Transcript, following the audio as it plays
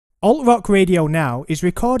Alt Rock Radio Now is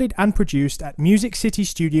recorded and produced at Music City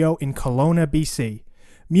Studio in Kelowna, BC.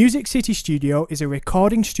 Music City Studio is a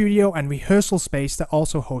recording studio and rehearsal space that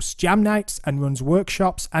also hosts jam nights and runs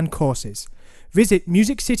workshops and courses. Visit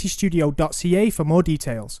musiccitystudio.ca for more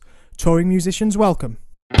details. Touring musicians welcome.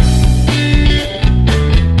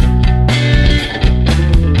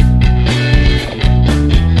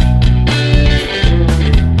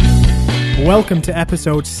 Welcome to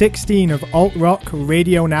episode 16 of Alt Rock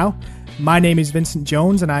Radio Now. My name is Vincent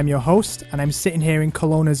Jones and I'm your host, and I'm sitting here in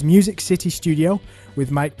Kelowna's Music City studio with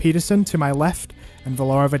Mike Pedersen to my left and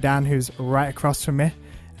Valaura Vedan, who's right across from me.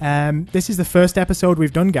 This is the first episode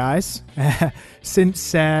we've done, guys,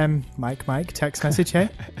 since Mike, text message, hey?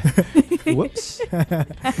 Whoops.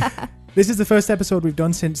 This is the first episode we've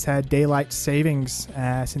done since daylight savings,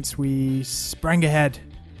 since we sprang ahead.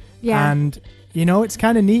 Yeah. And you know, it's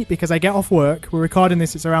kind of neat because I get off work. We're recording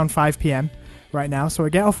this, it's around 5 p.m. right now. So I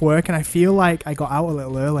get off work and I feel like I got out a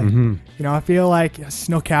little early. Mm-hmm. You know, I feel like I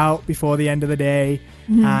snuck out before the end of the day.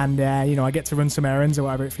 Mm-hmm. And, you know, I get to run some errands or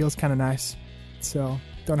whatever. It feels kind of nice. So,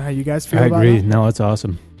 don't know how you guys feel I about agree. that. No, it's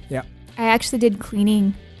awesome. Yeah. I actually did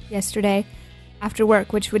cleaning yesterday after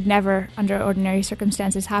work, which would never, under ordinary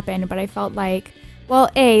circumstances, happen. But I felt like, well,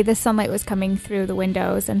 the sunlight was coming through the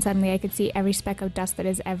windows, and suddenly I could see every speck of dust that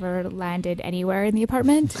has ever landed anywhere in the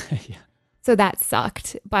apartment. Yeah. So that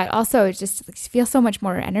sucked. But also, it just feels so much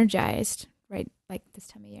more energized, right? Like this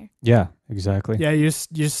time of year. Yeah, exactly. Yeah, you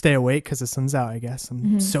just stay awake because the sun's out, I guess.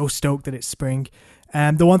 I'm so stoked that it's spring.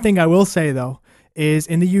 The one thing I will say, though, is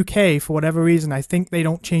in the UK, for whatever reason, I think they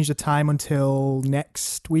don't change the time until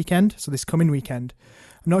next weekend, so this coming weekend.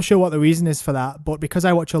 I'm not sure what the reason is for that, but because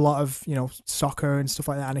I watch a lot of, you know, soccer and stuff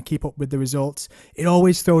like that and I keep up with the results, it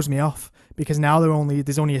always throws me off because now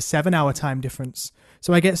there's only a 7-hour time difference.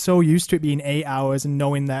 So I get so used to it being 8 hours and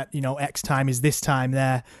knowing that, you know, X time is this time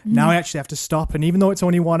there. Mm-hmm. Now I actually have to stop, and even though it's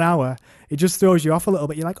only 1 hour, it just throws you off a little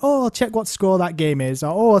bit. You're like, oh, I'll check what score that game is,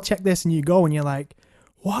 or oh, I'll check this, and you go and you're like,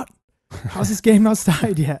 what? How's this game not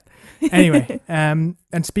started yet? Anyway, and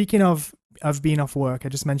speaking of being off work, I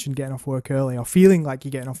just mentioned getting off work early, or feeling like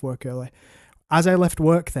you're getting off work early. As I left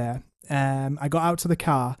work there, I got out to the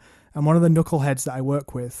car, and one of the knuckleheads that I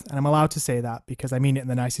work with, and I'm allowed to say that because I mean it in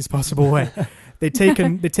the nicest possible way, they'd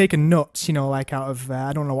taken nuts, you know, like out of,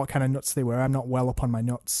 I don't know what kind of nuts they were. I'm not well up on my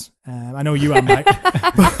nuts. I know you are, Mike.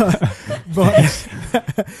 but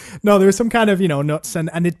no, there was some kind of, you know, nuts, and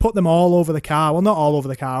they'd put them all over the car. Well, not all over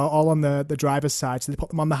the car, all on the driver's side. So they put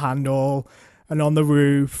them on the handle and on the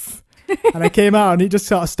roof. And I came out and he just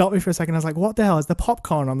sort of stopped me for a second. I was like, what the hell is the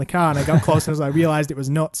popcorn on the car? And I got closer and I realized it was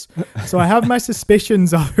nuts. So I have my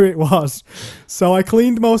suspicions of who it was. So I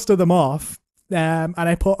cleaned most of them off. And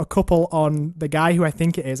I put a couple on the guy who I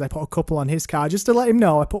think it is. I put a couple on his car just to let him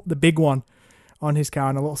know. I put the big one on his car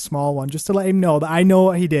and a little small one just to let him know that I know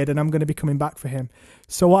what he did and I'm going to be coming back for him.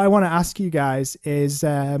 So what I want to ask you guys is,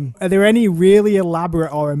 are there any really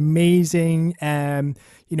elaborate or amazing,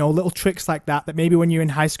 you know, little tricks like that maybe when you're in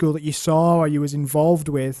high school that you saw or you was involved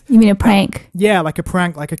with? You mean a prank? Yeah, like a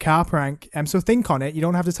prank, like a car prank. So think on it. You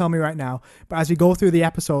don't have to tell me right now. But as we go through the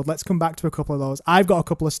episode, let's come back to a couple of those. I've got a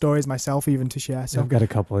couple of stories myself even to share. So I've got a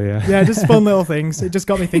couple, yeah. Yeah, just fun little things. It just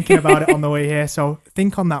got me thinking about it on the way here. So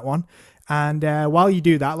think on that one. And while you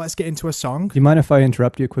do that, let's get into a song. Do you mind if I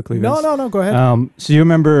interrupt you quickly, Vince? No, go ahead. So you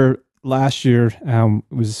remember last year,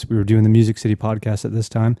 we were doing the Music City podcast at this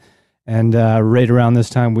time, and right around this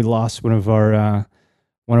time, we lost one of our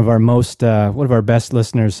best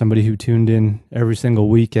listeners, somebody who tuned in every single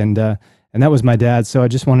week, and that was my dad. So I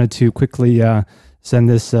just wanted to quickly send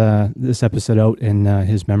this episode out in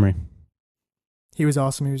his memory. He was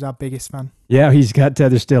awesome. He was our biggest fan. Yeah, he's got,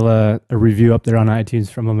 there's still a review up there on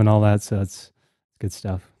iTunes from him and all that, so it's good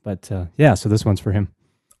stuff. But yeah, so this one's for him.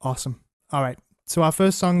 Awesome. All right. So our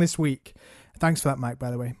first song this week, thanks for that, Mike,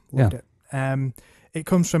 by the way. Loved it. It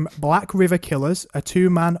comes from Black River Killers, a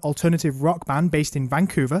 2-man alternative rock band based in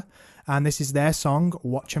Vancouver, and this is their song,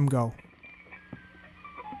 Watch 'Em Go.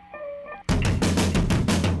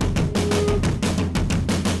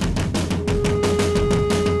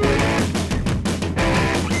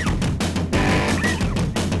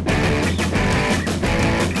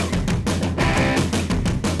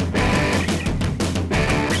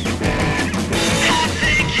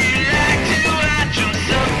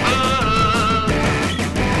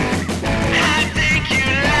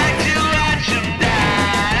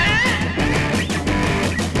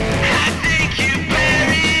 I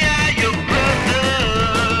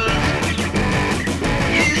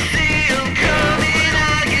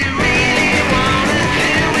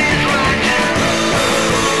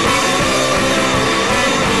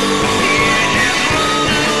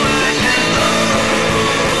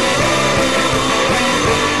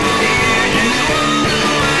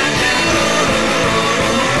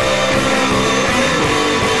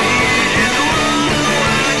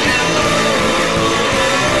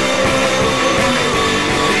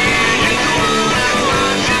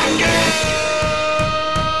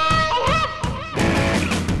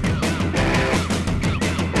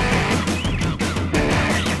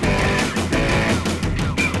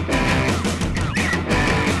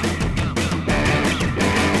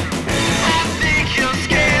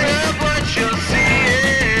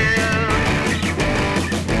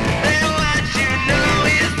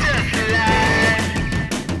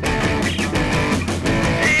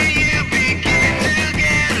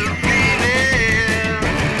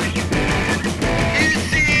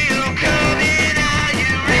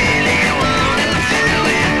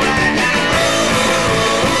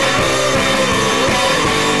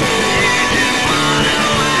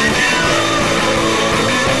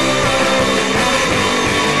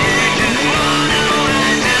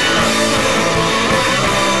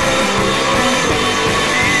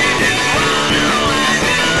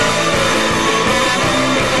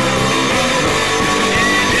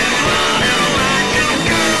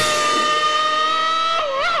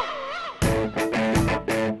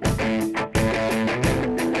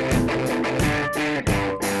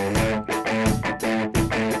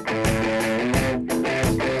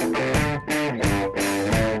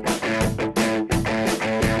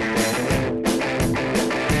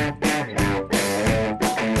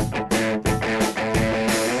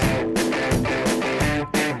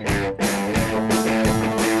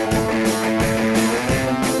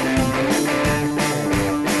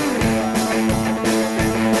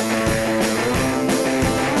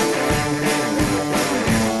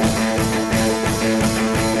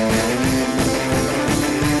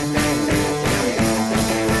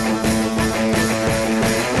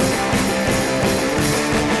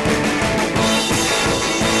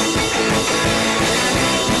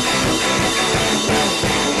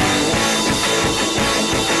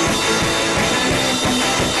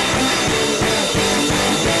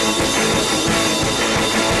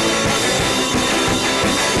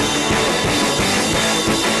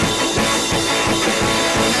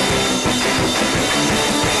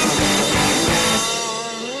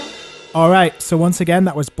All right, so once again,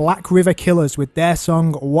 that was Black River Killers with their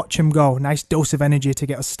song Watch 'Em Go. Nice dose of energy to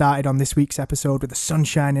get us started on this week's episode with the sun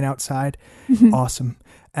shining outside. Awesome.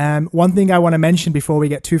 One thing I want to mention before we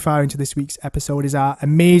get too far into this week's episode is our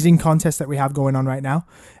amazing contest that we have going on right now.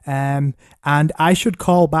 And I should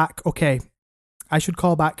call back to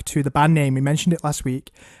the band name. We mentioned it last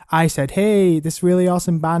week. I said, hey, this really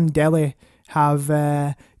awesome band, Delhi,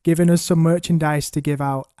 have given us some merchandise to give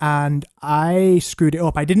out. And I screwed it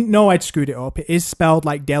up. I didn't know I'd screwed it up. It is spelled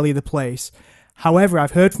like Delhi, the place. However,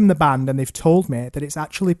 I've heard from the band and they've told me that it's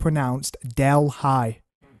actually pronounced Del High.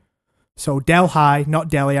 So Del High, not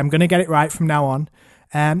Delhi. I'm going to get it right from now on.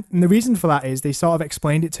 And the reason for that is they sort of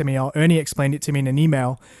explained it to me, or Ernie explained it to me in an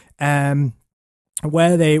email.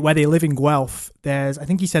 Where they live in Guelph, I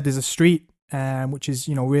think he said there's a street which is,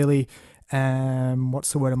 really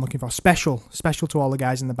what's the word I'm looking for? Special to all the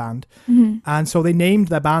guys in the band. Mm-hmm. And so they named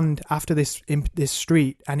their band after this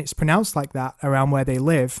street, and it's pronounced like that around where they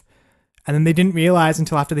live. And then they didn't realize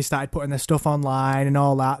until after they started putting their stuff online and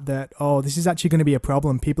all that, this is actually going to be a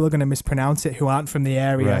problem. People are going to mispronounce it who aren't from the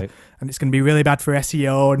area. Right. And it's going to be really bad for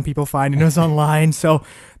SEO and people finding us online. So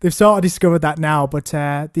they've sort of discovered that now. But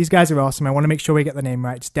these guys are awesome. I want to make sure we get the name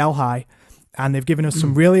right. It's Del High. And they've given us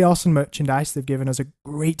some really awesome merchandise. They've given us a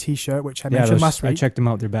great T-shirt, which I mentioned last week. I checked them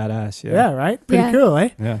out. They're badass. Yeah, right? Pretty cool, eh?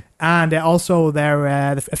 Yeah. And also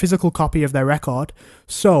a physical copy of their record.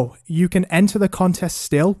 So you can enter the contest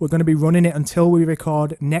still. We're going to be running it until we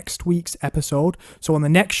record next week's episode. So on the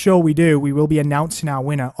next show we will be announcing our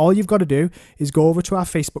winner. All you've got to do is go over to our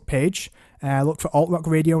Facebook page, look for Alt Rock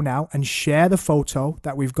Radio Now, and share the photo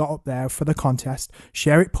that we've got up there for the contest.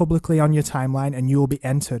 Share it publicly on your timeline and you will be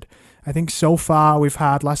entered. I think so far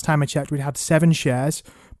last time I checked, we'd had 7 shares,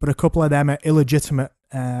 but a couple of them are illegitimate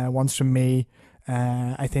ones from me.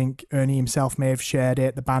 I think Ernie himself may have shared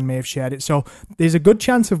it. The band may have shared it. So there's a good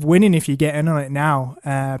chance of winning if you get in on it now.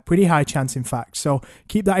 Pretty high chance, in fact. So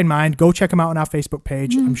keep that in mind. Go check them out on our Facebook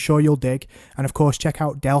page. I'm sure you'll dig. And of course, check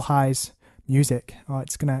out Del High's music.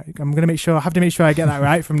 I'm gonna make sure I get that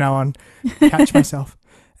right from now on. Catch myself.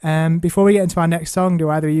 Before we get into our next song, do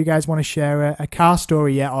either of you guys want to share a car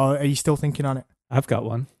story yet, or are you still thinking on it? I've got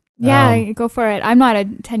one. Yeah, go for it. I'm not a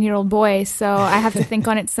 10-year-old boy, so I have to think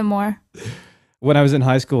on it some more. When I was in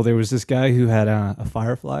high school, there was this guy who had a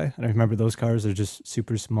Firefly, and I remember those cars are just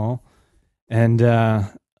super small. And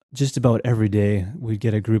just about every day, we'd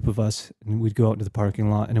get a group of us, and we'd go out into the parking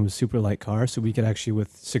lot, and it was super light car, so we could actually,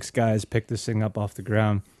 with 6 guys, pick this thing up off the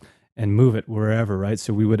ground and move it wherever, right?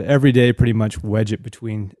 So we would every day pretty much wedge it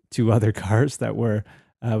between 2 other cars that were,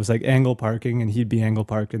 it was like angle parking, and he'd be angle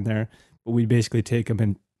parked in there. But we'd basically take him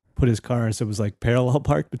and put his car, so it was like parallel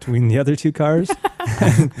parked between the other 2 cars,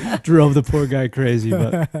 and drove the poor guy crazy.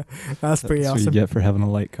 But that's pretty awesome. What you get for having a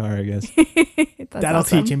light car, I guess. That'll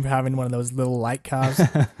awesome. Teach him for having one of those little light cars.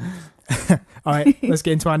 All right, let's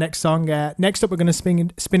get into our next song. Next up, we're going to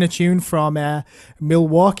spin a tune from a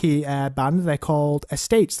Milwaukee band. They're called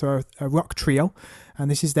Estates. They're a rock trio,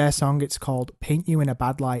 and this is their song. It's called Paint You in a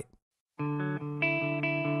Bad Light.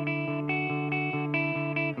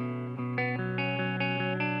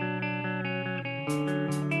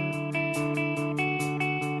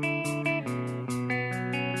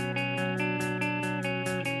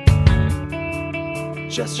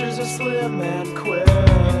 Gestures are slim and quick,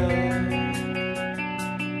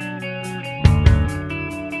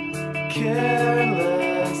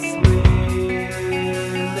 carelessly leading.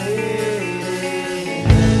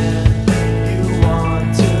 You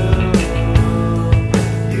want to,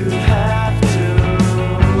 you have to.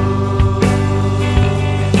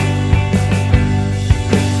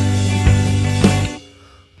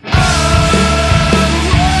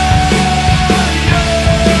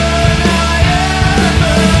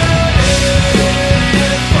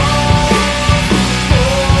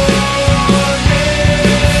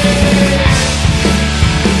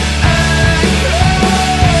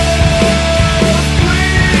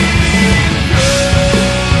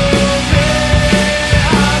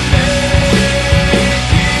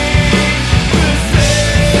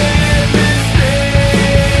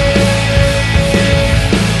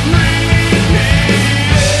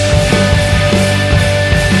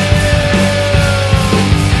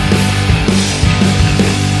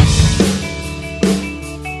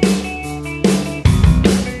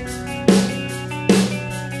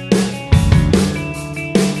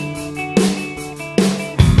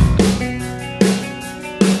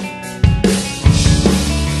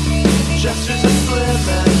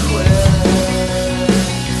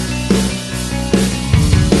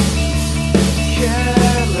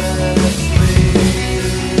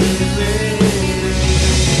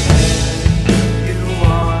 You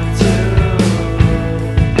want to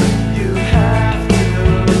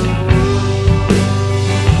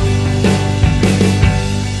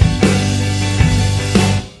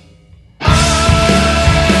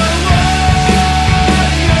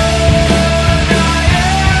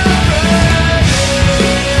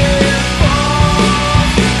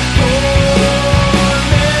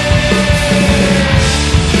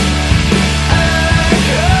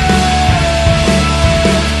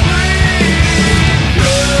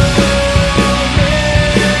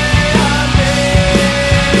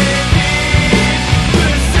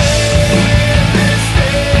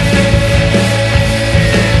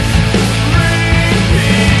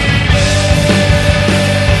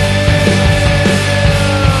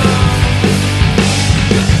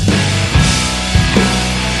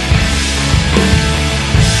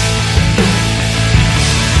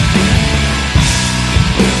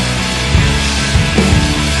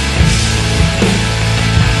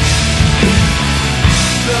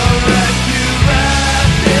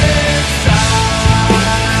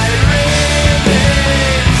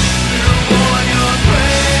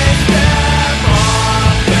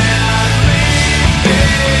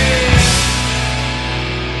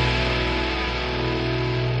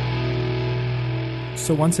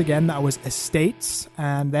So once again, that was Estates,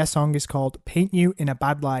 and their song is called Paint You in a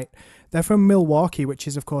Bad Light. They're from Milwaukee, which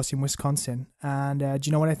is, of course, in Wisconsin. And do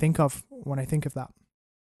you know what I think of when I think of that?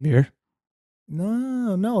 Beer?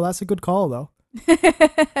 No, that's a good call, though.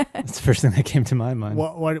 That's the first thing that came to my mind.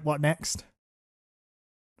 What next?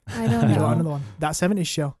 I don't Do you want know. another one? That 70s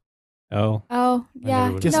show. Oh, Oh, yeah.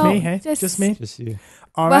 would've- Just No, me, hey? Just me? just you.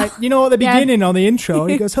 All Well, right. You know, at the yeah. beginning, on the intro,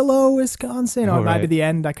 he goes, hello, Wisconsin. Or Oh, it might be right. the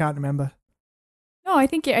end. I can't remember. No, I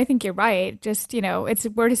think you're right. Just, it's a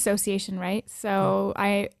word association, right? So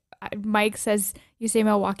Mike says, you say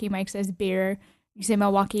Milwaukee, Mike says beer. You say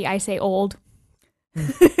Milwaukee, I say old.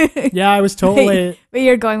 Yeah, I was totally... But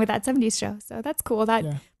you're going with that 70s show. So that's cool. That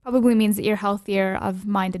Yeah. probably means that you're healthier of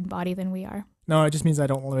mind and body than we are. No, it just means I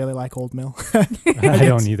don't really like Old Mill. I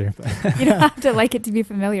don't either. But You don't have to like it to be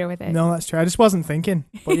familiar with it. No, that's true. I just wasn't thinking.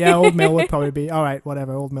 But yeah, Old Mill would probably be... All right,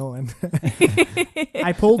 whatever, Old Mill then.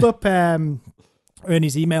 I pulled up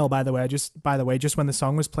Ernie's email, by the way, just when the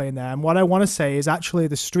song was playing there. And what I want to say is actually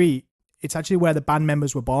the street. It's actually where the band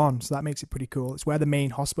members were born, so that makes it pretty cool. It's where the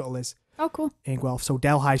main hospital is Oh, cool. in Guelph, so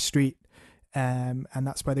Delhi Street, and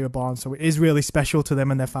that's where they were born. So it is really special to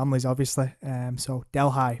them and their families, obviously. So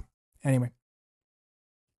Delhi. Anyway,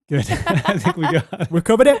 good. I think we got. we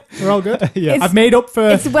covered it. We're all good. Yeah. It's- I've made up for.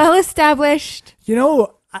 It's well established. You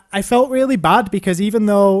know, I felt really bad because even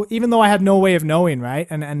though I had no way of knowing, right,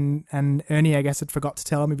 and Ernie, I guess, had forgot to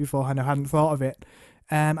tell me beforehand. I hadn't thought of it.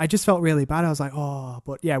 I just felt really bad. I was like, oh,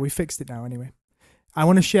 but yeah, we fixed it now anyway. I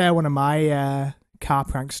want to share one of my car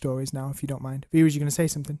prank stories now, if you don't mind. Vee, was you going to say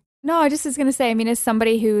something? No, I just was going to say, I mean, as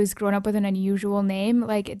somebody who's grown up with an unusual name,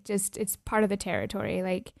 like it's part of the territory.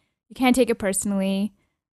 Like you can't take it personally.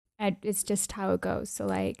 It's just how it goes. So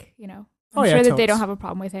like, I'm Oh, yeah, sure that totes. they don't have a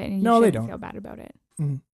problem with it and you No, they shouldn't don't. feel bad about it.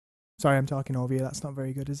 Sorry, I'm talking over you. That's not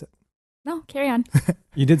very good, is it? No, carry on.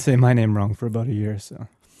 You did say my name wrong for about a year, so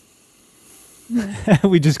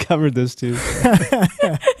we just covered this too.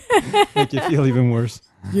 Make you feel even worse.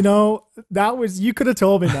 You know, you could have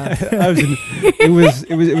told me that. It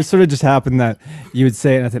was sort of just happened that you would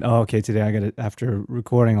say it, and I thought, oh, okay, today I got it. After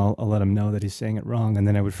recording, I'll let him know that he's saying it wrong, and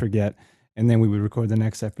then I would forget. And then we would record the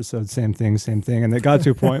next episode, same thing. And it got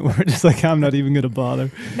to a point where we're just like, I'm not even going to bother.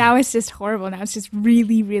 Now it's just horrible. Now it's just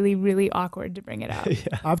really, really, really awkward to bring it up.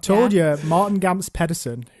 Yeah. I've told you, Martin Gamps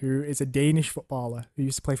Pedersen, who is a Danish footballer who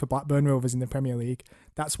used to play for Blackburn Rovers in the Premier League.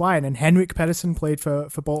 That's why. And then Henrik Pedersen played for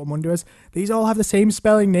Bolton Wanderers. These all have the same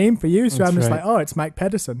spelling name for you. So That's I'm just right. like, oh, it's Mike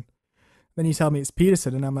Pedersen. Then you tell me it's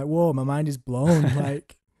Peterson, and I'm like, whoa, my mind is blown.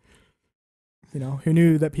 Like, who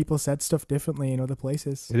knew that people said stuff differently in other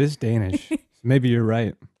places? It is Danish. Maybe you're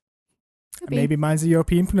right. Could be. Maybe mine's the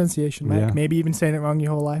European pronunciation, Mike. Yeah. Maybe even saying it wrong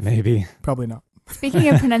your whole life. Maybe. Probably not. Speaking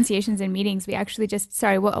of pronunciations in meetings, we actually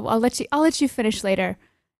well, I'll let you finish later.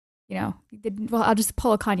 I'll just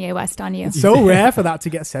pull a Kanye West on you. It's so rare for that to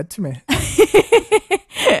get said to me.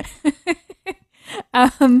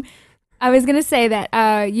 I was gonna say that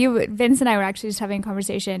Vince and I were actually just having a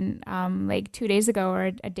conversation like 2 days ago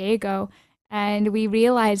or a day ago, and we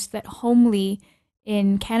realized that homely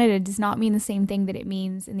in Canada does not mean the same thing that it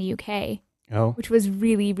means in the UK, Oh, which was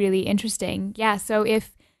really, really interesting. Yeah, so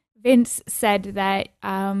if Vince said that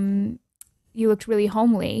you looked really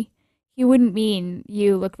homely, he wouldn't mean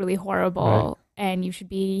you look really horrible and you should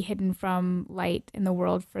be hidden from light in the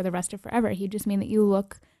world for the rest of forever. He'd just mean that you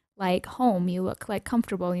look like home, you look like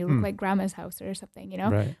comfortable, you look like grandma's house or something,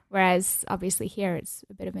 right. Whereas obviously here it's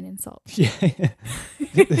a bit of an insult. Yeah.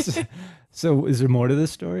 So is there more to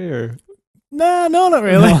this story or? No, not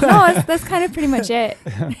really. No. No, that's kind of pretty much it.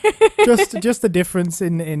 just the difference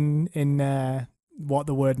in what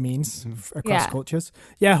the word means across Yeah. cultures.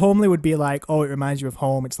 Yeah, homely would be like, oh, it reminds you of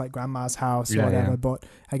home. It's like grandma's house or Yeah, whatever. yeah. But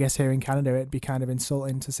I guess here in Canada, it'd be kind of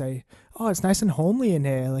insulting to say, oh, it's nice and homely in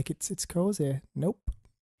here. Like it's cozy. Nope,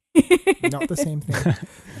 not the same thing.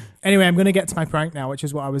 Anyway, I'm going to get to my prank now, which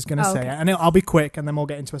is what I was going to say. Okay. And I'll be quick and then we'll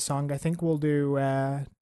get into a song. I think we'll do...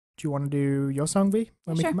 do you want to do your song, V?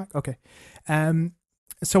 When we Sure. come back? Okay.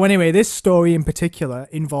 So anyway, this story in particular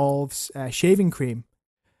involves shaving cream.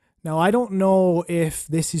 Now, I don't know if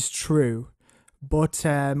this is true, but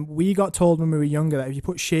we got told when we were younger that if you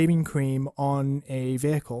put shaving cream on a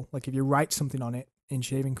vehicle, like if you write something on it in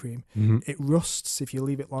shaving cream, it rusts if you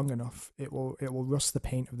leave it long enough. It will rust the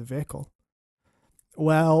paint of the vehicle.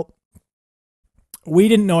 Well, we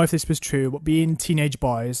didn't know if this was true, but being teenage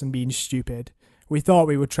boys and being stupid, we thought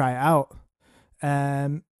we would try it out.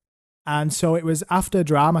 And so it was after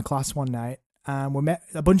drama class one night, and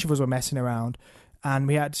a bunch of us were messing around, and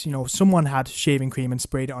we had, someone had shaving cream and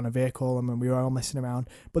sprayed it on a vehicle, and we were all messing around.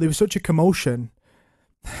 But there was such a commotion.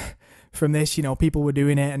 from this, people were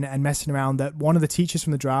doing it and messing around, that one of the teachers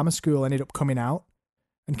from the drama school ended up coming out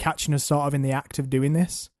and catching us sort of in the act of doing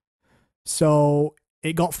this. So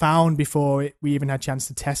it got found before we even had a chance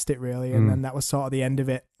to test it, really, and then that was sort of the end of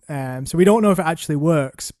it. So we don't know if it actually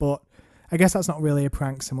works, but I guess that's not really a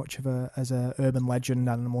prank so much as a urban legend,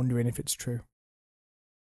 and I'm wondering if it's true.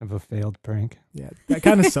 Of a failed prank. Yeah, that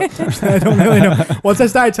kind of sucked, actually. I don't really know. Once I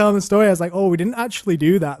started telling the story, I was like, oh, we didn't actually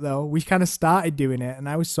do that, though. We kind of started doing it, and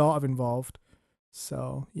I was sort of involved.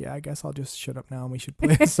 So, yeah, I guess I'll just shut up now and we should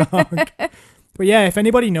play a song. But yeah, if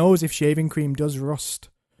anybody knows if shaving cream does rust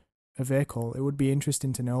a vehicle, it would be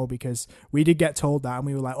interesting to know, because we did get told that, and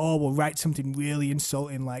we were like, oh, we'll write something really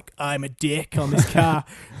insulting like I'm a dick on this car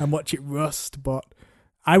and watch it rust. But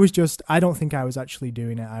I don't think I was actually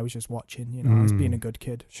doing it. I was just watching, I was being a good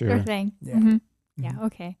kid. Sure thing. Yeah. Mm-hmm. Yeah,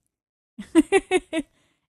 okay.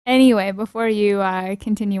 Anyway, before you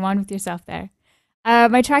continue on with yourself there,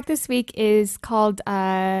 my track this week is called,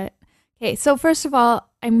 okay, so first of all,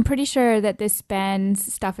 I'm pretty sure that this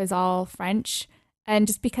band's stuff is all French, and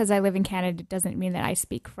just because I live in Canada doesn't mean that I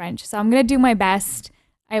speak French. So I'm going to do my best.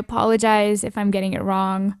 I apologize if I'm getting it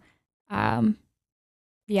wrong.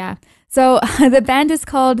 Yeah. So the band is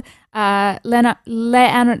called Les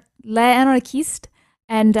Anarchistes,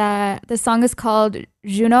 and the song is called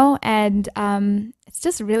Juneau, and it's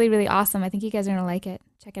just really, really awesome. I think you guys are going to like it.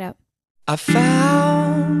 Check it out. I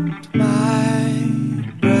found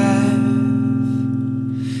my breath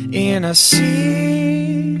in a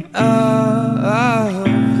sea of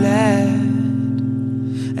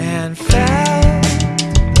lead and felt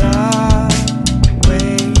the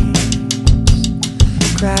waves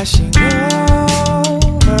crashing overhead.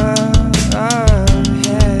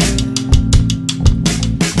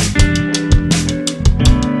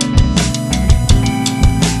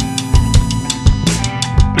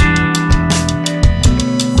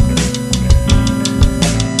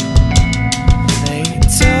 They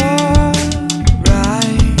tore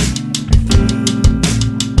right through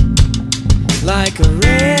like a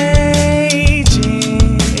raging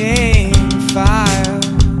fire,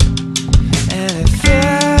 and it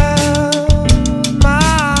filled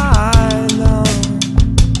my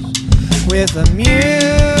lungs with a muted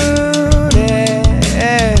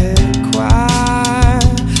choir.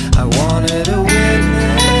 I wanted a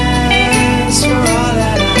witness for all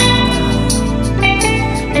that I've done.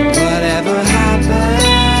 Whatever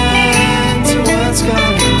happened to what's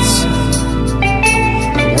gone and sung?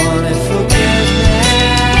 I wanted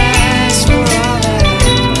forgiveness for all that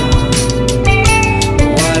I've done.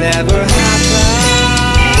 Whatever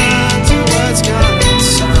happened to what's gone and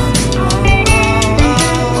sung?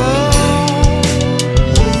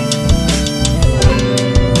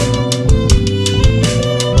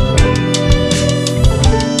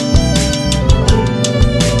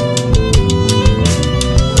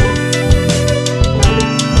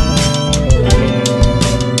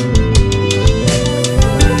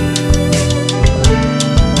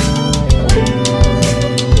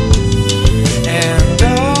 And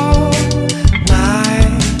all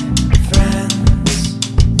my friends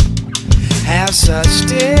have such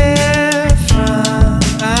different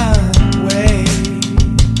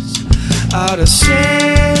ways to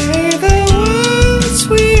say the words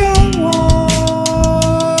we all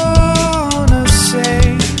wanna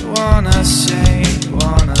say, wanna say,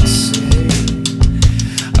 wanna say.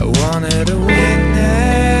 I wanted a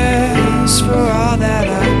witness for all that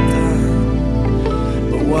I've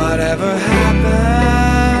done, but whatever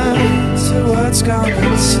happened to what's gone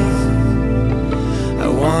and sung? I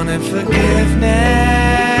wanted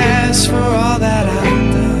forgiveness for all that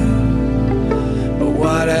I've done, but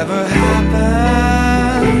whatever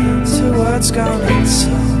happened to what's gone and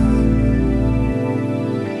sung?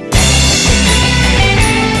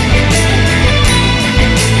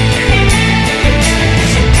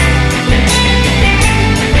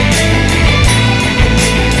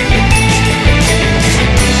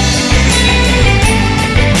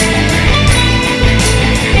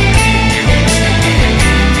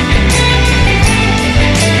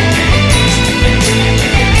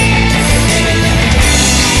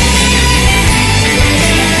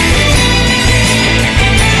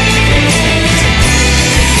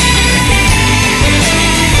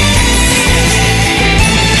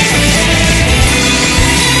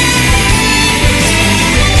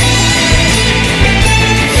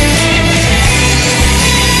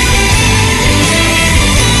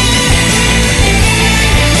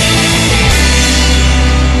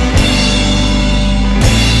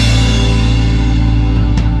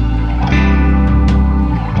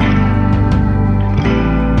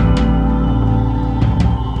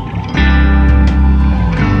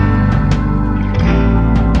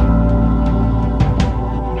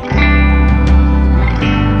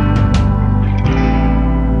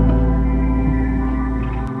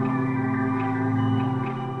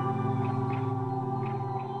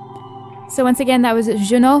 So once again, that was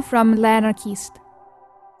Juneau from L'Anarchiste.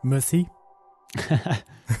 Merci.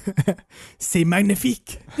 C'est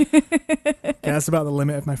magnifique. Okay, that's about the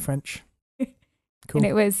limit of my French. Cool. And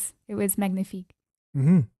it was magnifique.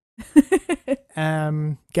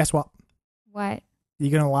 Guess what? What? You're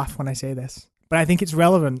going to laugh when I say this. But I think it's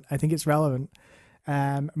relevant.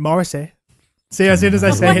 Morrissey. See, as soon as I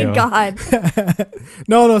say it. Oh my God.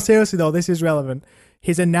 No, seriously though, this is relevant.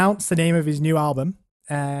 He's announced the name of his new album.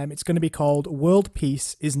 It's going to be called World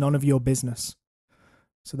Peace is None of Your Business.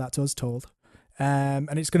 So that's us told.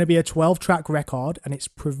 And it's going to be a 12-track record, and it's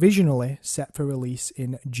provisionally set for release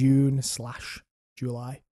in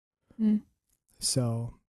June/July.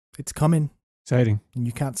 So it's coming. Exciting. And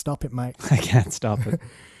you can't stop it, Mike. I can't stop it.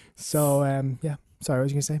 So, yeah. Sorry, what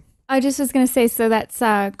was you going to say? I just was going to say, so that's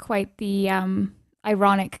quite the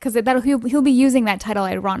ironic, because he'll be using that title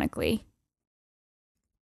ironically.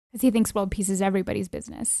 Because he thinks world peace is everybody's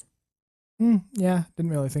business. Yeah,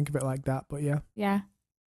 didn't really think of it like that, but yeah. Yeah.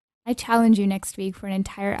 I challenge you next week for an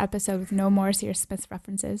entire episode with no Morrissey or Smith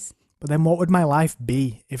references. But then what would my life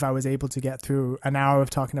be if I was able to get through an hour of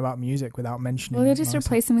talking about music without mentioning Well, you'll just Morrissey?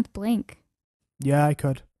 replace him with Blink. Yeah, I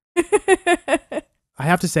could. I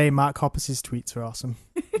have to say, Mark Hoppus's tweets are awesome.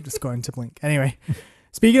 I'm just going to Blink. Anyway,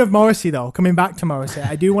 speaking of Morrissey, though, coming back to Morrissey,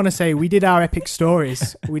 I do want to say we did our epic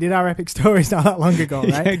stories. Not that long ago,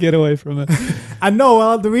 right? Yeah, get away from it. And no,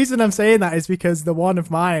 well, the reason I'm saying that is because the one of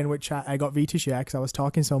mine, which I got V to share because I was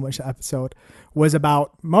talking so much that episode, was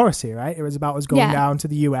about Morrissey, right? It was about us going down to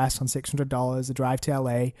the US on $600, a drive to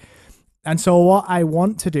LA. And so what I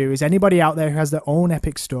want to do is anybody out there who has their own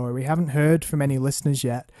epic story, we haven't heard from any listeners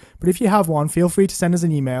yet, but if you have one, feel free to send us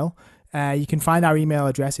an email. You can find our email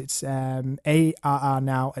address. It's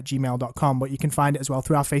arrnow@gmail.com, but you can find it as well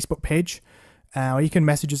through our Facebook page, or you can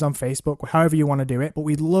message us on Facebook, however you want to do it. But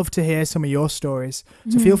we'd love to hear some of your stories.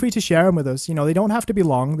 So feel free to share them with us. You know, they don't have to be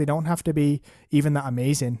long. They don't have to be even that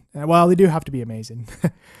amazing. Well, they do have to be amazing,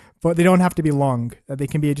 but they don't have to be long. They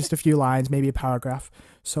can be just a few lines, maybe a paragraph.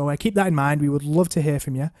 So keep that in mind. We would love to hear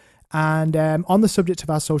from you. And on the subject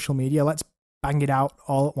of our social media, let's bang it out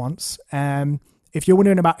all at once. If you're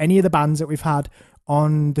wondering about any of the bands that we've had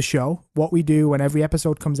on the show, what we do when every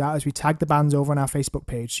episode comes out is we tag the bands over on our Facebook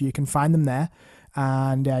page. So you can find them there,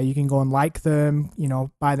 and you can go and like them, you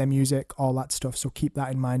know, buy their music, all that stuff. So keep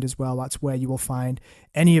that in mind as well. That's where you will find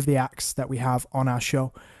any of the acts that we have on our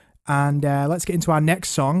show. And let's get into our next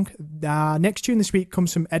song. Our next tune this week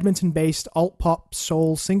comes from Edmonton-based alt-pop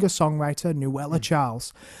soul singer-songwriter Nuela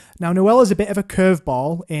Charles. Now, Nuela's a bit of a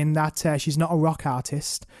curveball in that she's not a rock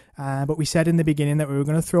artist, but we said in the beginning that we were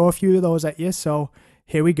going to throw a few of those at you, so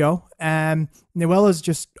here we go. Nuela's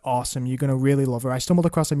just awesome. You're going to really love her. I stumbled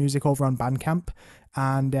across her music over on Bandcamp,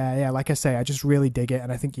 and yeah, like I say, I just really dig it,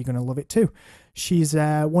 and I think you're going to love it too. She's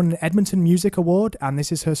won an Edmonton Music Award, and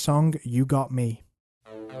this is her song, You Got Me.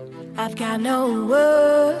 I've got no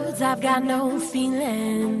words, I've got no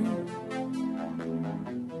feeling.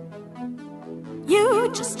 You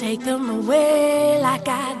just take them away like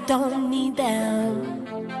I don't need them.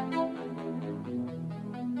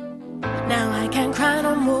 Now I can't cry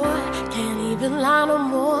no more, can't even lie no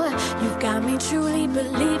more. You've got me truly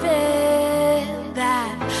believing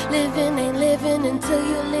that living ain't living until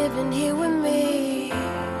you're living here with me.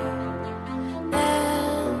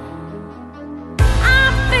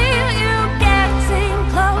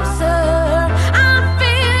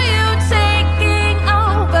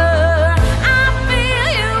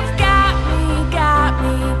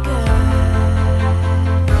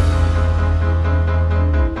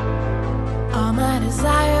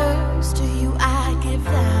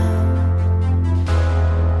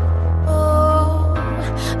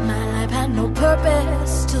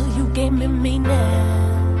 Till you gave me meaning.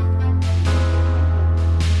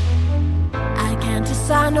 I can't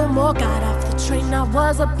decide no more. Got off the train I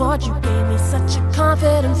was aboard. You gave me such a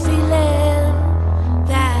confident feeling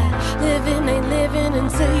that living ain't living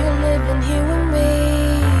until you're living here with me.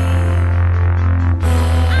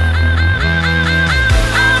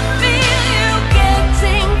 I feel you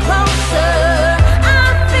getting closer.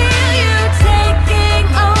 Girl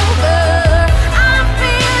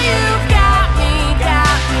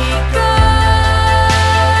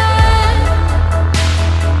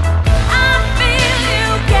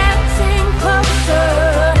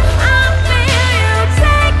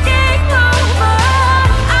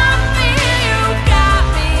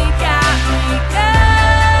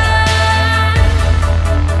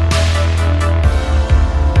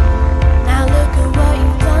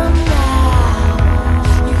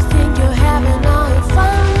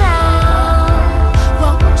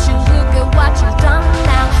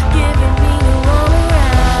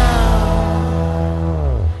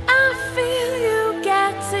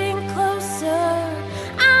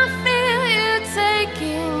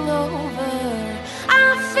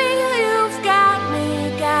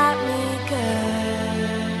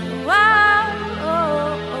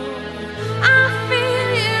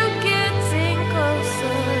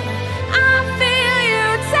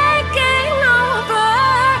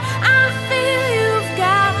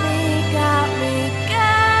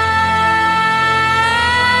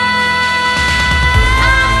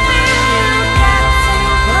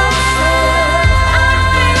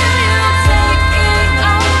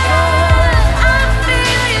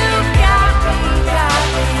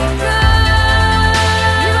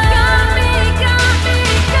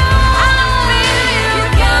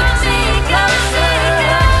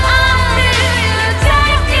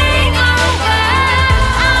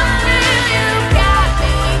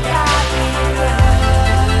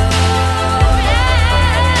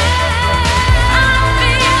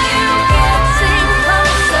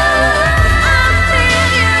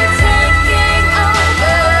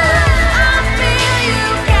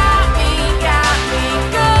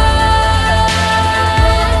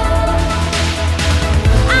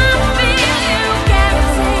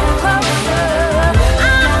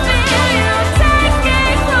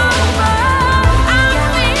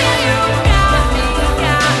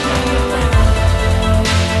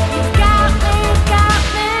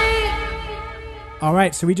All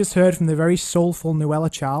right, so we just heard from the very soulful Nuela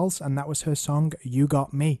Charles, and that was her song "You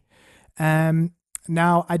Got Me."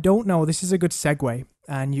 Now, I don't know, this is a good segue,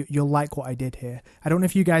 and you'll like what I did here. I don't know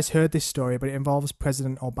if you guys heard this story, but it involves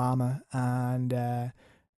President Obama and a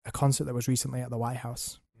concert that was recently at the White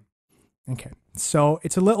House. Okay, so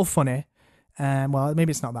it's a little funny. Well,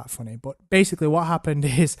 maybe it's not that funny, but basically what happened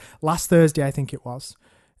is last Thursday, I think it was,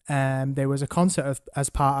 there was a concert as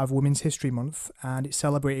part of Women's History Month, and it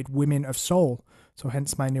celebrated women of soul. So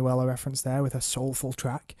hence my Nuela reference there with a soulful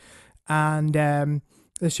track. And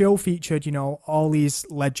the show featured, all these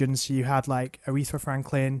legends. So you had like Aretha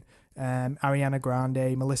Franklin, Ariana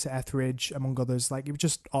Grande, Melissa Etheridge, among others. Like, it was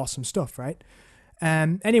just awesome stuff, right?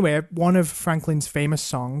 Anyway, one of Franklin's famous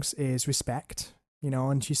songs is Respect,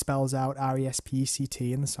 and she spells out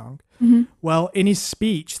R-E-S-P-E-C-T in the song. Mm-hmm. Well, in his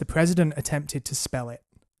speech, the president attempted to spell it.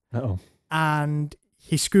 Uh-oh. And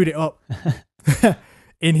he screwed it up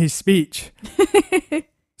in his speech.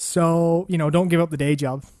 So, don't give up the day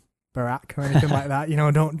job, Barack, or anything like that.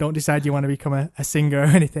 Don't decide you want to become a singer or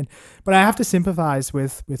anything. But I have to sympathize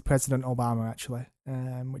with President Obama, actually,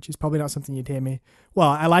 which is probably not something you'd hear me. Well,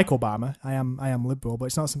 I like Obama. I am liberal, but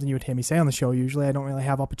it's not something you would hear me say on the show usually. I don't really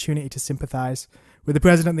have opportunity to sympathize with the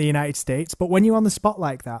President of the United States. But when you're on the spot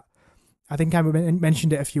like that, I think I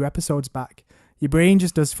mentioned it a few episodes back, your brain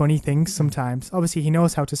just does funny things sometimes. Obviously, he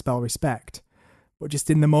knows how to spell respect, but just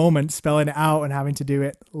in the moment, spelling it out and having to do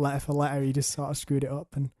it letter for letter, he just sort of screwed it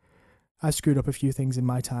up. And I screwed up a few things in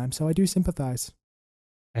my time, so I do sympathize.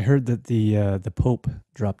 I heard that the Pope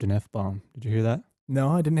dropped an F-bomb. Did you hear that? No,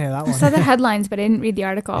 I didn't hear that I one. saw the headlines, but I didn't read the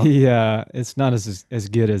article. Yeah, it's not as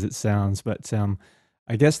good as it sounds, but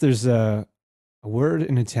I guess there's a word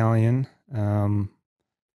in Italian.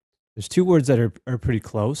 There's two words that are pretty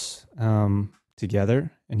close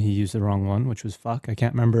together, and he used the wrong one, which was fuck. I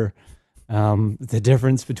can't remember the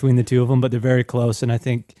difference between the two of them, but they're very close, and I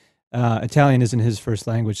think Italian isn't his first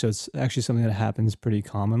language, so it's actually something that happens pretty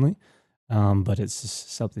commonly. But it's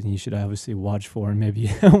just something you should obviously watch for and maybe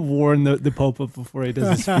warn the Pope of before he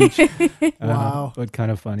does his speech. Wow. But kind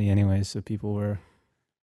of funny anyway, so people were,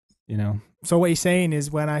 So what you're saying is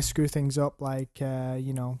when I screw things up, like,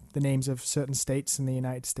 the names of certain states in the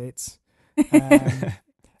United States,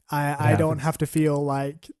 I don't have to feel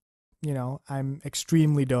like, I'm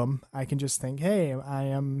extremely dumb. I can just think, hey, I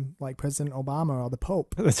am like President Obama or the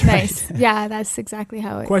Pope. That's right. Nice. Yeah, that's exactly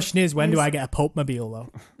how it Question is, when do I get a Pope mobile,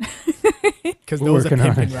 though? Because those are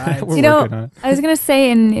pimping rides. We're working on it. I was going to say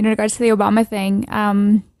in regards to the Obama thing,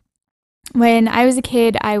 when I was a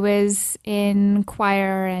kid, I was in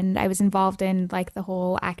choir and I was involved in like the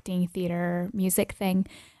whole acting, theater, music thing.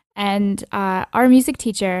 And our music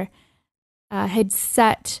teacher had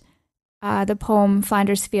set the poem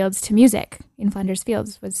Flanders Fields to music. In Flanders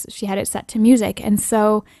Fields, she had it set to music. And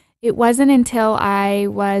so it wasn't until I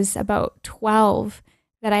was about 12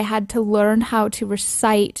 that I had to learn how to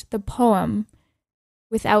recite the poem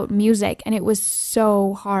without music. And it was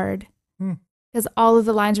so hard because all of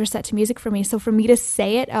the lines were set to music for me. So for me to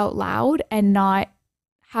say it out loud and not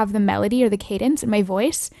have the melody or the cadence in my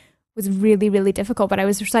voice was really, really difficult. But I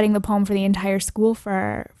was reciting the poem for the entire school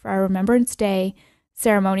for our Remembrance Day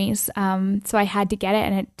ceremonies. So I had to get it,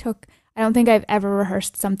 and it took, I don't think I've ever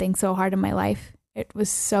rehearsed something so hard in my life. It was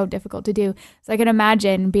so difficult to do. So I can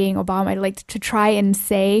imagine being Obama, like to try and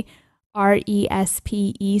say R-E-S-P-E-C-T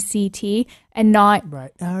and not...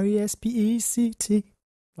 Right, R-E-S-P-E-C-T,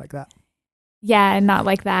 like that. Yeah, and not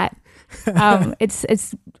like that.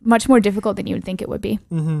 It's much more difficult than you would think it would be.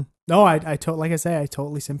 Mm-hmm. No, like I say, I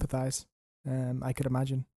totally sympathize. I could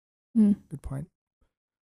imagine. Good point.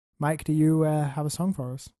 Mike, do you have a song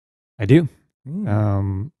for us? I do.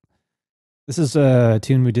 This is a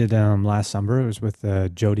tune we did last summer. It was with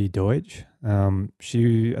Jodi Doidge.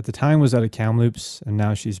 She, at the time, was out of Kamloops, and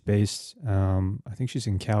now she's based, I think she's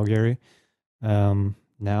in Calgary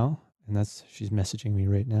now. And she's messaging me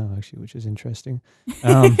right now, actually, which is interesting.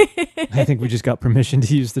 I think we just got permission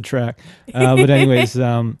to use the track. But anyways,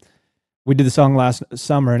 we did the song last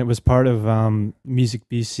summer, and it was part of Music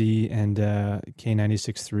BC and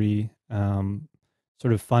K96.3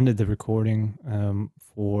 sort of funded the recording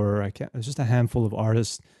for, it was just a handful of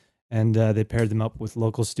artists, and they paired them up with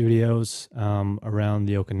local studios around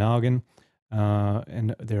the Okanagan,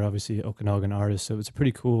 and they're obviously Okanagan artists, so it's a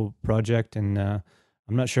pretty cool project, and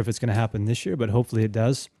I'm not sure if it's going to happen this year, but hopefully it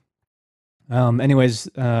does. Anyways,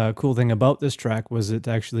 cool thing about this track was it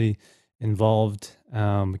actually involved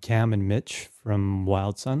Cam and Mitch from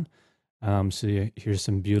Wild Sun. So you hear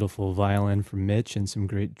some beautiful violin from Mitch and some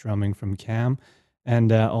great drumming from Cam,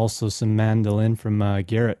 and also some mandolin from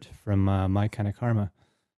Garrett from My Kind of Karma.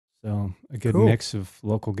 So a good Cool. mix of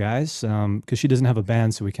local guys. Because she doesn't have a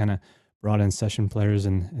band, so we kind of brought in session players,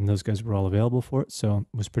 and those guys were all available for it. So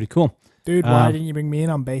it was pretty cool. Dude, why didn't you bring me in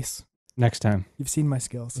on bass? Next time. You've seen my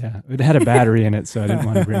skills. Yeah, it had a battery in it, so I didn't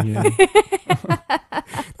want to bring you in.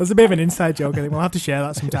 That's a bit of an inside joke. I think we'll have to share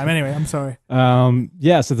that sometime. Anyway, I'm sorry.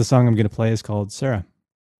 Yeah, so the song I'm going to play is called Sarah.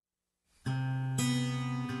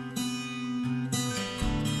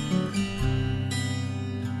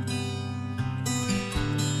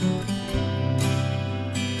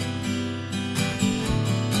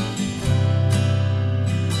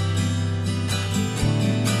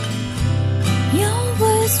 Your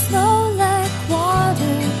words flow like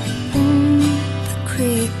water in the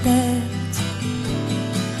creek bed,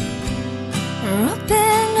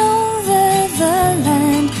 rubbing over the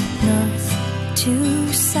land north to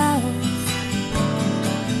south.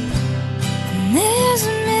 And there's a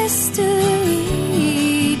mystery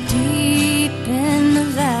deep in the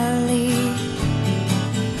valley.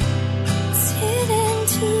 It's hidden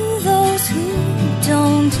to those who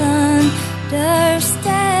don't understand.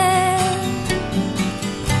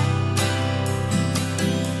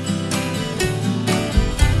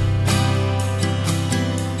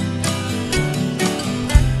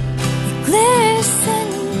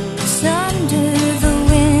 Glistens under the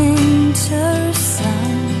winter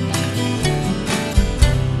sun,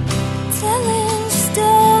 telling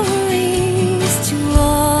stories to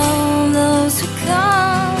all those who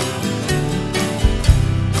come.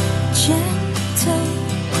 Gentle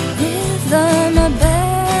rhythm, a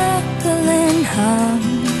babbling hum,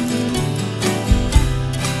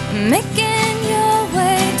 making your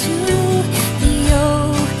way to the ocean.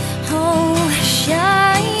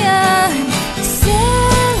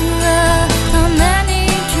 Sarah, how many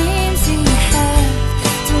dreams do you have?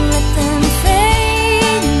 Don't let them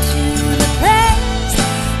fade into the past.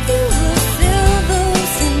 You will fill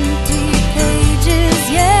those empty pages,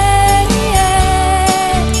 yeah, yeah.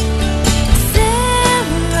 Sarah,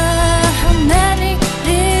 how many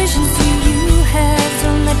visions do you have?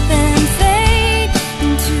 Don't let them fade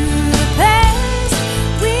into the past.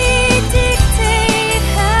 We dictate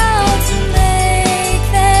how to make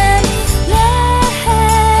them last.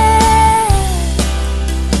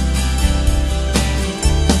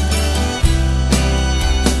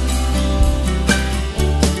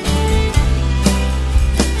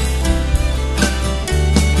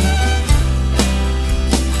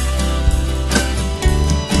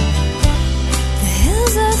 The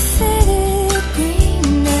hills are faded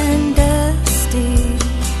green and dusty,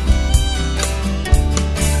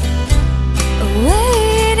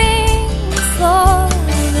 waiting for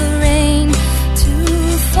the rain to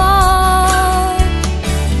fall.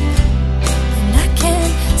 And I can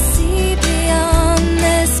see beyond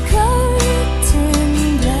this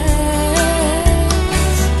curtain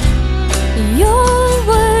glass. Your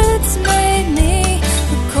words made me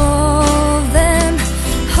recall them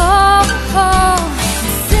all.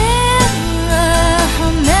 Sarah,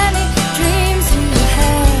 how many dreams do you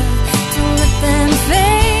have? Don't let them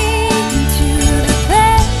fade into the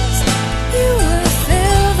past. You will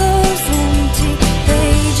fill those empty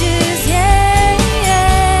pages, yeah, yeah.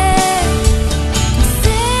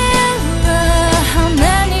 Sarah, how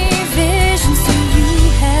many visions do you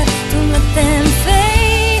have? Don't let them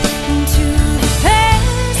fade into the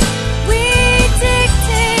past. We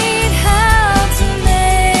dictate how to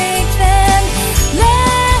make them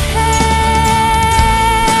last.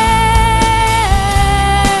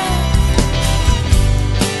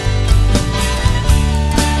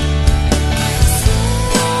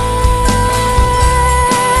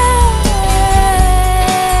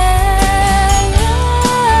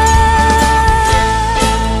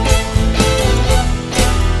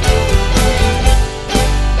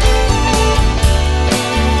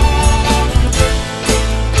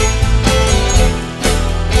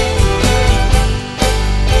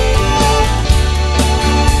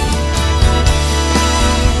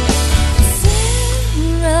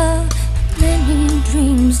 Sarah, many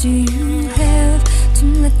dreams do you have?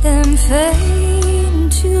 Don't let them fade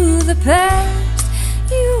into the past.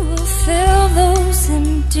 You will fill those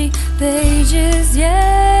empty pages,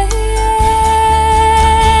 yeah, yeah.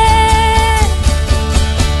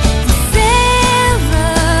 Sarah,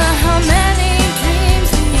 how many dreams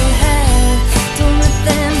do you have? Don't let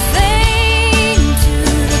them fade into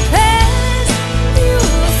the past. You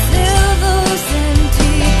will fill those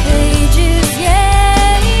empty pages,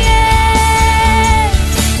 yeah, yeah.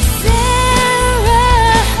 Sarah,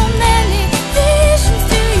 how many visions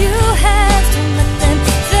do you have? Don't let them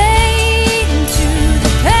fade into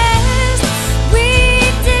the past. We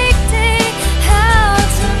dictate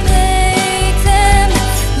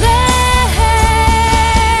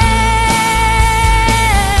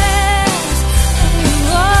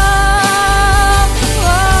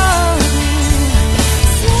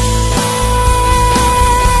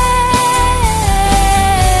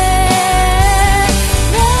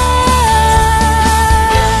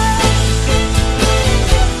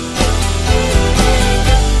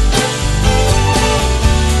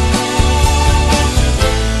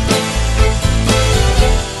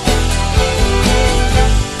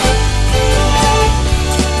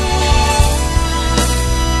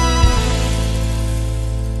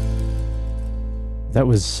That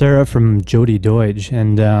was Sarah from Jodi, Doidge.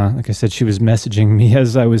 And like I said, she was messaging me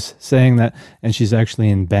as I was saying that. And she's actually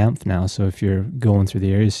in Banff now. So if you're going through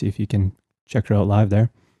the area, see if you can check her out live there.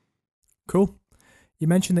 Cool. You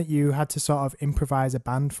mentioned that you had to sort of improvise a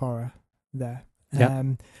band for her there. Yeah.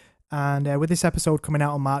 And with this episode coming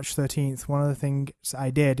out on March 13th, one of the things I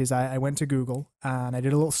did is I went to Google and I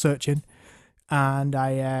did a little searching, and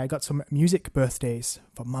I got some music birthdays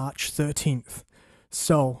for March 13th.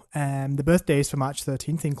 So the birthdays for March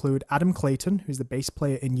 13th include Adam Clayton, who's the bass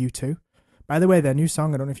player in U2. By the way, their new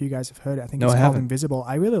song, I don't know if you guys have heard it. I think it's called Invisible.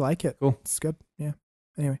 I really like it. Cool. It's good. Yeah.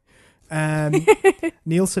 Anyway.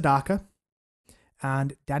 Neil Sedaka.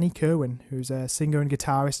 And Danny Kerwin, who's a singer and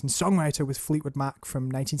guitarist and songwriter with Fleetwood Mac from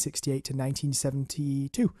 1968 to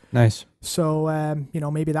 1972. Nice. So,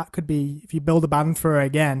 maybe that could be, if you build a band for her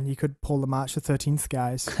again, you could pull the March the 13th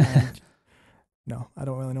guys. And no, I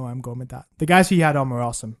don't really know where I'm going with that. The guys who you had on were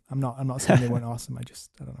awesome. I'm not saying they weren't awesome. I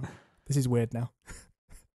don't know. This is weird now.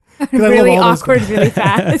 Really awkward really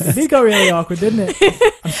fast. It did go really awkward, didn't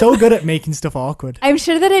it? I'm so good at making stuff awkward. I'm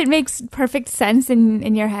sure that it makes perfect sense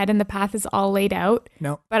in your head and the path is all laid out.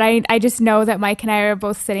 No. But I just know that Mike and I are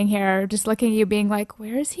both sitting here just looking at you being like,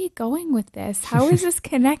 where is he going with this? How is this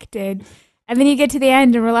connected? And then you get to the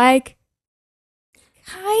end and we're like,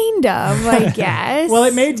 kind of, I guess. Well,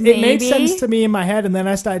 it made sense to me in my head, and then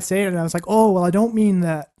I started saying it and I was like, oh, well, I don't mean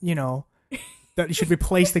that, that you should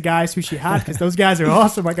replace the guys who she had, because those guys are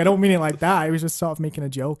awesome. Like, I don't mean it like that. I was just sort of making a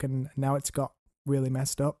joke, and now it's got really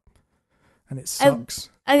messed up, and it sucks.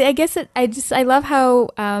 I guess I love how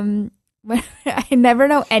I never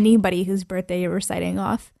know anybody whose birthday you're reciting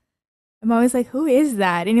off. I'm always like, who is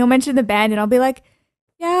that? And you'll mention the band, and I'll be like,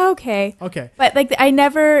 yeah, okay. But like, we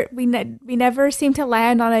never seem to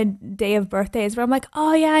land on a day of birthdays where I'm like,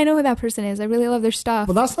 oh yeah, I know who that person is. I really love their stuff.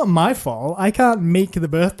 Well, that's not my fault. I can't make the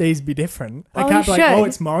birthdays be different. I can't be like, oh,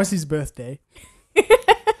 it's Morrissey's birthday.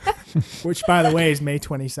 Which, by the way, is May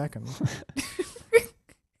 22nd.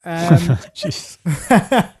 Jeez.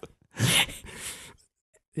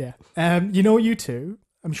 Yeah. U2.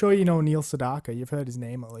 I'm sure you know Neil Sedaka. You've heard his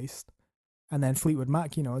name at least. And then Fleetwood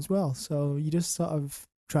Mac, as well. So you just sort of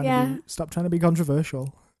stop trying to be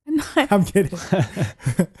controversial. I'm kidding.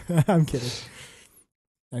 I'm kidding.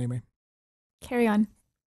 Anyway. Carry on.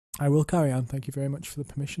 I will carry on. Thank you very much for the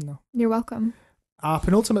permission, though. You're welcome. Our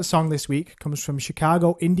penultimate song this week comes from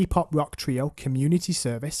Chicago indie pop rock trio Community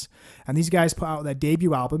Service. And these guys put out their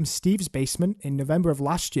debut album, Steve's Basement, in November of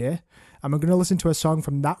last year. And we're going to listen to a song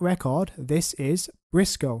from that record. This is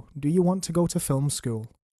Briscoe, Do You Want to Go to Film School?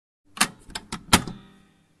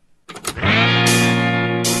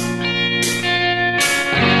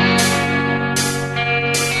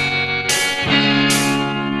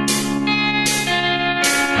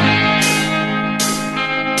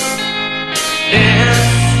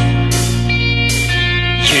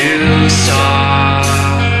 You saw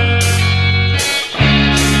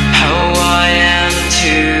how I am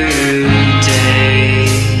today.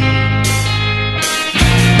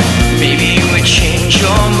 Maybe you would change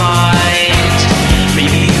your mind.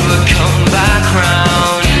 Maybe you would come back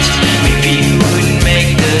round. Maybe you wouldn't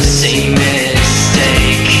make the same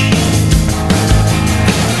mistake.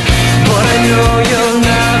 But I know you'll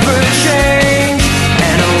never change,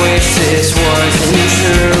 and I wish this wasn't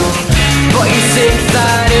true. But you think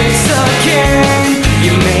that it's a game.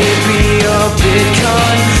 You may be a bit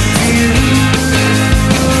confused.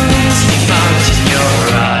 You found in your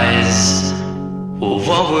eyes, well,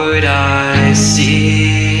 what would I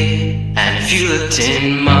see? And if you looked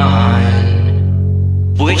in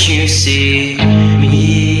mine, would you see me?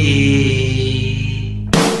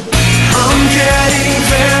 I'm getting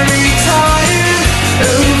very tired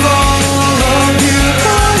of all of your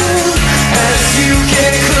lying as you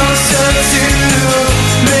get closer to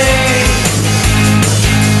me.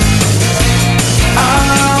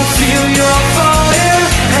 I'll feel your fire,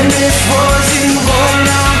 and this wasn't what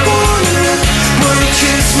I wanted, but it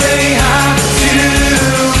just may have to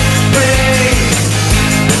be.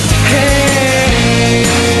 Hey,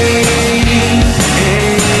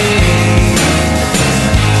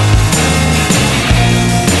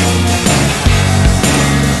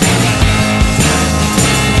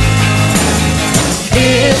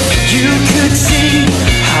 if you could see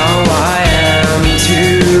how I am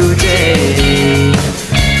today,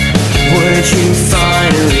 would you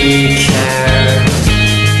finally care?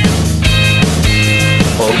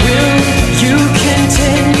 Or will you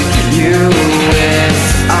continue with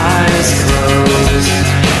eyes closed,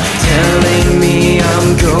 telling me I'm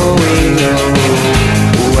going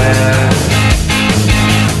nowhere?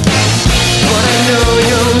 But I know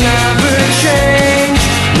you'll never change,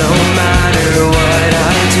 no matter what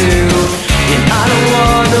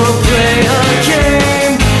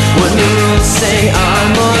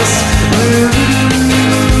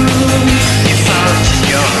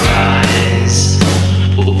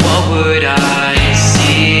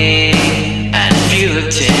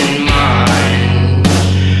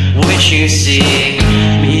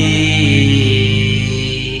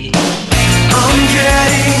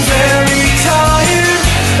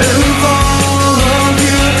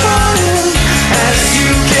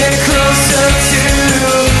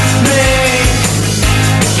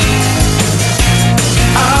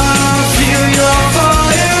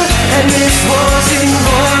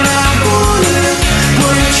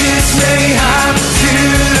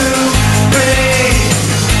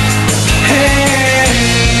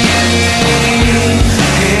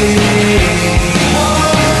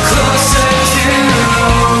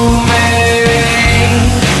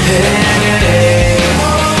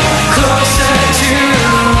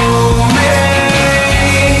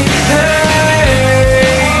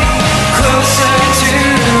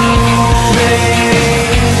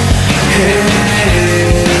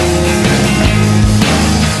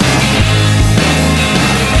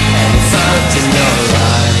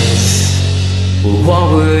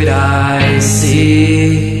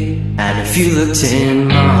looked in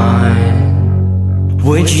mine,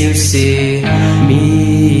 would you see me?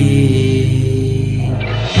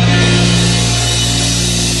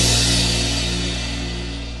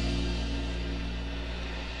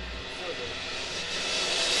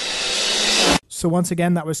 So once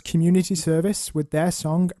again, that was Community Service with their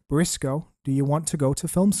song Briscoe, Do You Want to Go to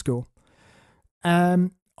Film School?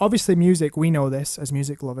 Obviously music, we know this as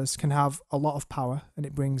music lovers, can have a lot of power and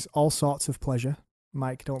it brings all sorts of pleasure.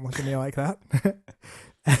 Mike, don't look at me like that.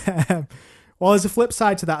 Well, there's a flip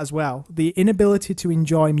side to that as well. The inability to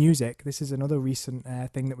enjoy music, this is another recent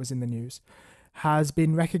thing that was in the news, has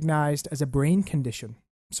been recognized as a brain condition.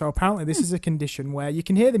 So apparently this is a condition where you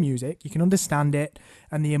can hear the music, you can understand it,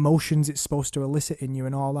 and the emotions it's supposed to elicit in you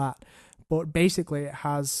and all that. But basically it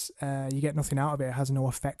has, you get nothing out of it. It has no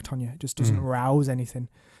effect on you. It just doesn't rouse anything.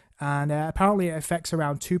 And apparently it affects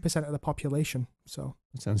around 2% of the population. So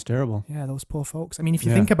That sounds terrible. yeah, those poor folks. I mean, if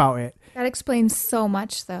you think about it. That explains so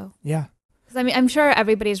much, though. Yeah. Because I mean, I'm sure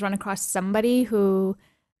everybody's run across somebody who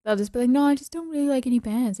they'll just be like, no, I just don't really like any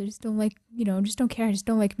bands. I just don't like, just don't care. I just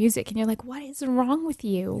don't like music. And you're like, what is wrong with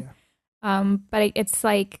you? Yeah. But it's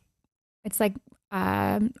like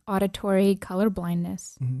auditory color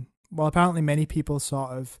blindness. Mm-hmm. Well, apparently many people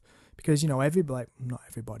sort of, because, everybody, not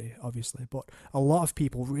everybody, obviously, but a lot of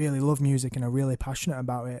people really love music and are really passionate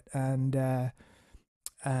about it. And,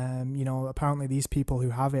 apparently these people who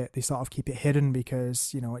have it, they sort of keep it hidden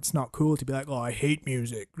because, it's not cool to be like, oh, I hate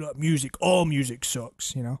music. All music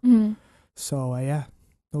sucks, Mm-hmm. So, yeah,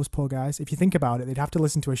 those poor guys. If you think about it, they'd have to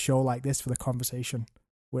listen to a show like this for the conversation,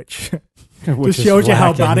 which just shows you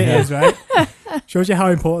how bad it is, right? Shows you how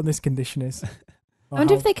important this condition is. I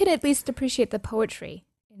wonder if they could at least appreciate the poetry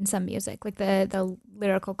in some music, like the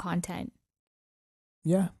lyrical content.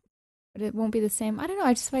 Yeah. But it won't be the same. I don't know.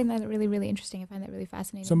 I just find that really, really interesting. I find that really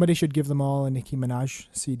fascinating. Somebody should give them all a Nicki Minaj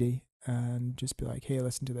CD and just be like, hey,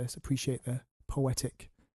 listen to this. Appreciate the poetic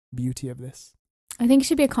beauty of this. I think it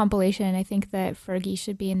should be a compilation. I think that Fergie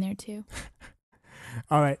should be in there too.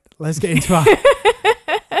 All right, let's get into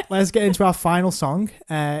our final song.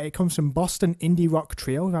 It comes from Boston indie rock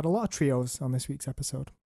trio. We've had a lot of trios on this week's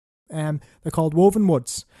episode. They're called Woven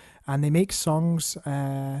Woods, and they make songs. What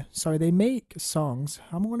am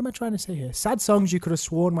I trying to say here? Sad songs you could have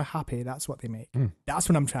sworn were happy. That's what they make. That's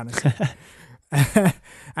what I'm trying to say.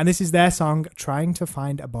 And this is their song, Trying to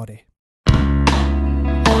Find a Body.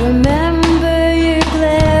 I remember your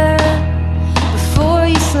glare before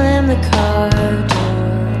you slammed the car door.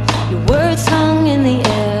 Your words hung in the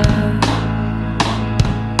air.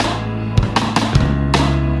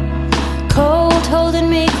 Cold holding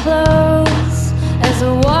me close as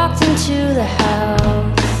I walked into the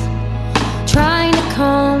house, trying to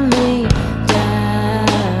calm me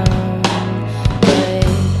down. But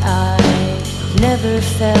I never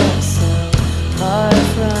felt so far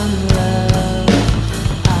from love.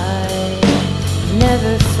 I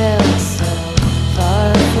never felt so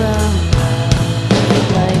far from love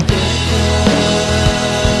like it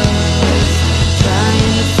was.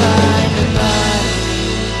 Trying to find a body,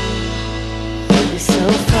 you're so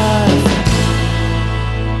far from me.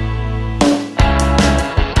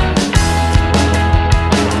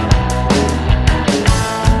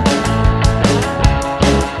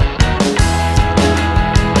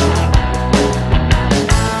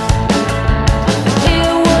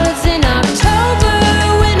 It was in October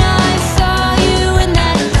when I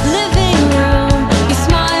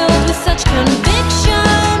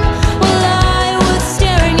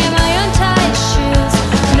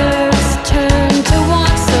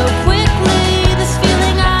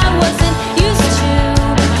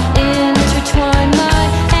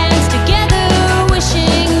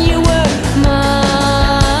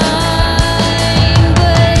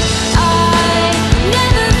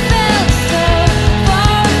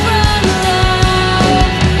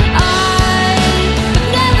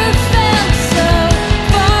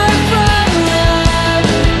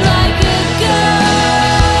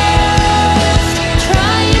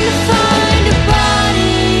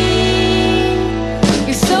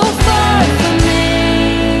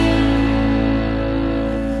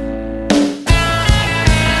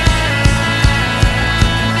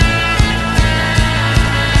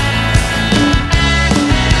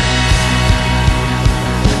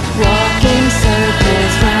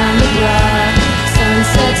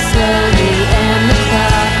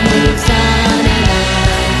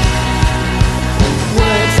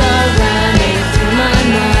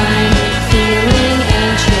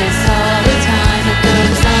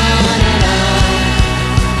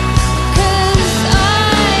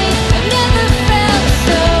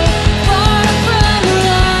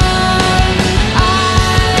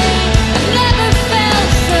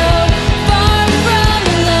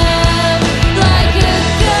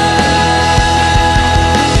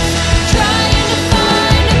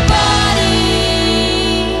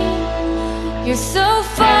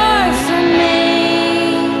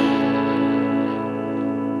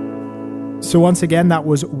So once again, that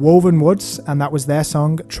was Woven Woods, and that was their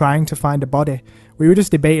song, Trying to Find a Body. We were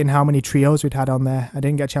just debating how many trios we'd had on there. I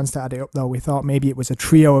didn't get a chance to add it up, though. We thought maybe it was a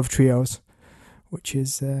trio of trios, which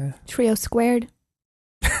is... Trio squared.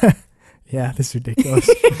 Yeah, this is ridiculous.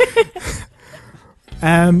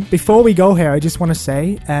 Before we go here, I just want to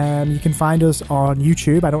say you can find us on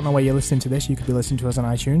YouTube. I don't know where you're listening to this. You could be listening to us on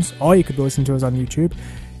iTunes, or you could be listening to us on YouTube.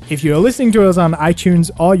 If you're listening to us on iTunes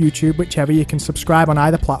or YouTube, whichever, you can subscribe on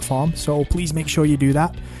either platform. So please make sure you do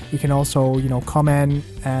that. You can also, comment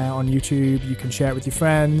on YouTube. You can share it with your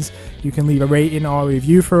friends. You can leave a rating or a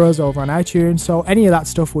review for us over on iTunes. So any of that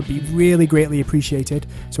stuff would be really greatly appreciated.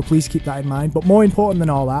 So please keep that in mind. But more important than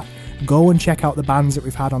all that, go and check out the bands that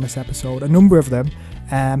we've had on this episode. A number of them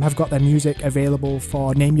have got their music available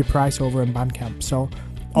for Name Your Price over in Bandcamp. So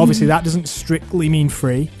obviously that doesn't strictly mean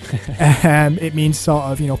free. It means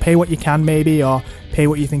sort of, pay what you can maybe, or pay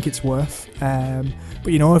what you think it's worth.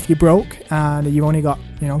 But if you're broke and you've only got,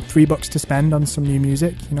 $3 to spend on some new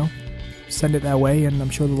music, send it their way, and I'm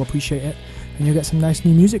sure they'll appreciate it. And you'll get some nice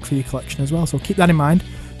new music for your collection as well. So keep that in mind.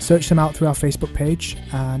 Search them out through our Facebook page,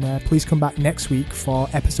 and please come back next week for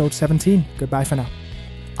episode 17. Goodbye for now.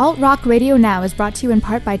 Alt Rock Radio Now is brought to you in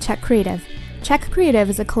part by Czek Creative. Czek Creative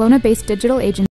is a Kelowna-based digital agency